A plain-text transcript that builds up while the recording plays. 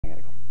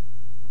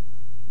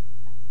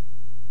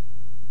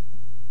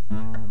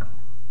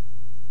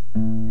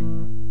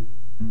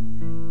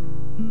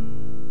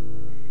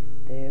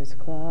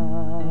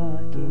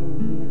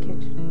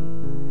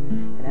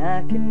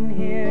can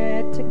hear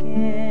it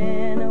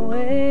ticking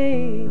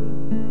away.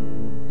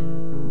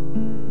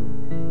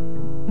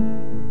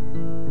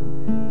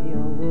 The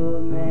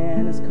old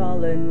man is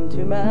calling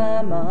to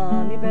my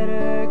mom, you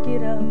better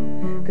get up,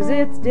 'cause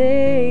it's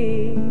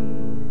day.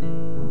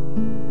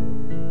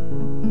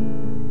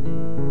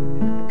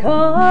 The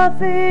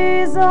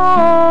coffee's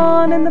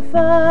on and the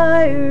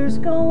fire's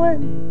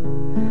going.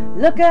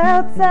 Look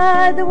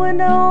outside the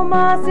window,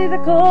 Ma, see the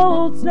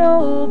cold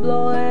snow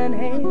blowing,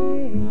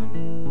 hey.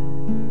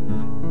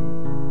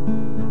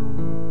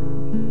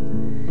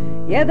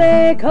 Yeah,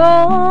 they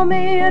call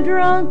me a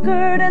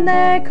drunkard and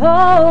they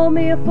call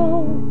me a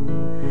fool.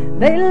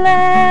 They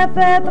laugh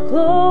at the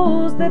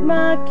clothes that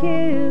my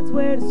kids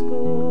wear to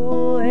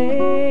school,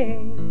 hey.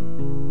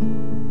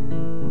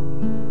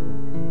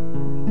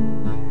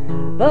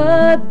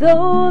 But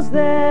those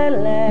that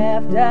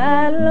laughed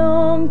died a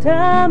long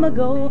time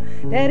ago.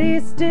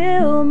 Daddy's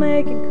still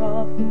making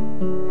coffee,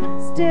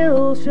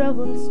 still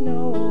shoveling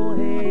snow,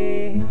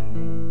 hey.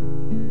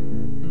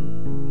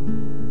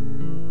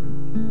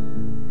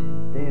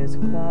 There's a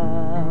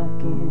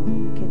clock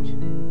in the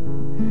kitchen,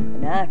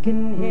 and I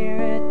can hear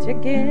it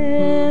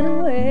ticking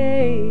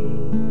away.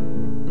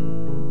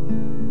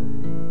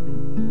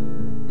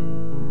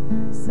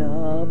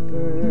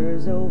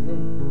 Supper's over,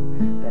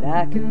 but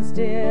I can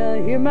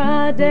still hear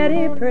my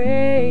daddy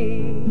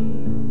pray.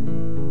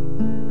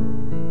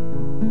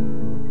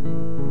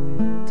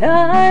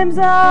 Times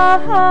are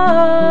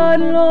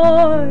hard,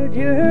 Lord,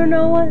 you're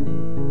knowing.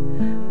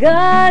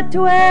 Got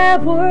to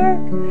have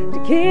work to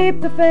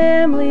keep the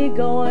family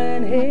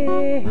going,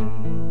 hey.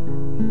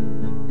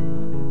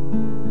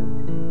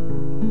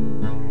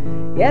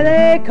 Yeah,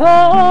 they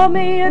call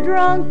me a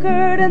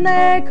drunkard and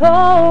they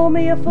call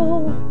me a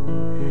fool.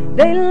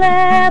 They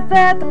laugh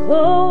at the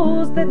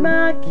clothes that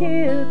my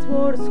kids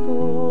wore to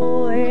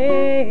school,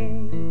 hey.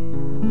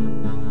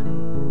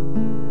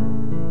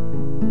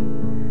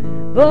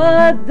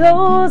 But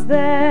those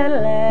that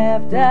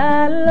laughed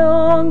died a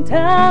long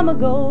time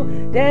ago.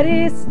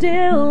 Daddy's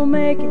still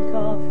making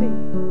coffee,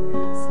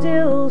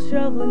 still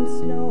shoveling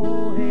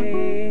snow,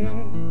 hey.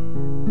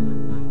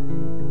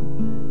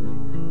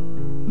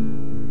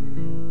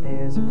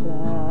 There's a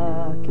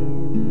clock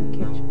in the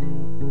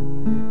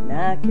kitchen, and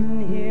I can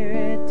hear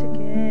it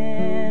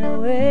ticking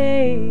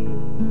away.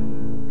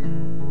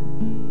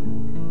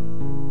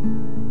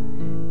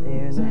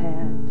 There's a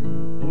hat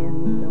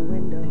in the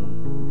window,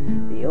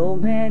 the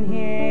old man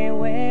here ain't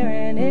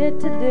wearing it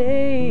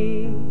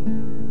today.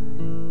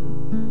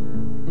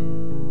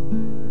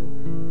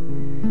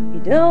 He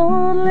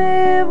don't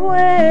live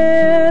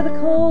where the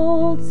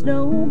cold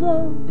snow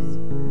blows.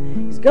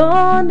 He's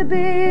gone to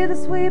be the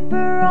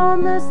sweeper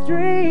on the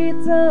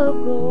streets of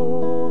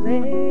gold,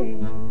 hey.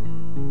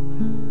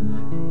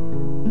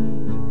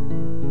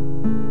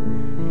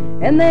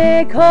 And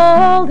they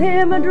called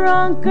him a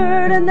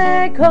drunkard and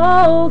they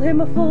called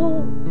him a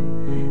fool.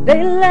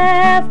 They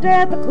laughed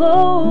at the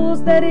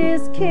clothes that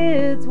his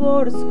kids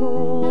wore to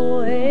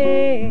school,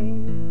 hey.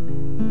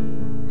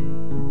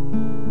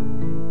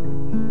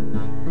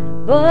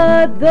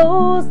 But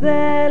those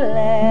that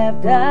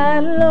laughed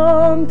died a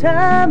long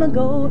time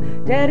ago.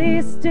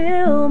 Daddy's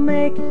still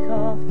making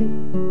coffee,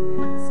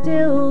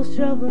 still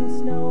shoveling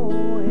snow,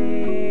 hey.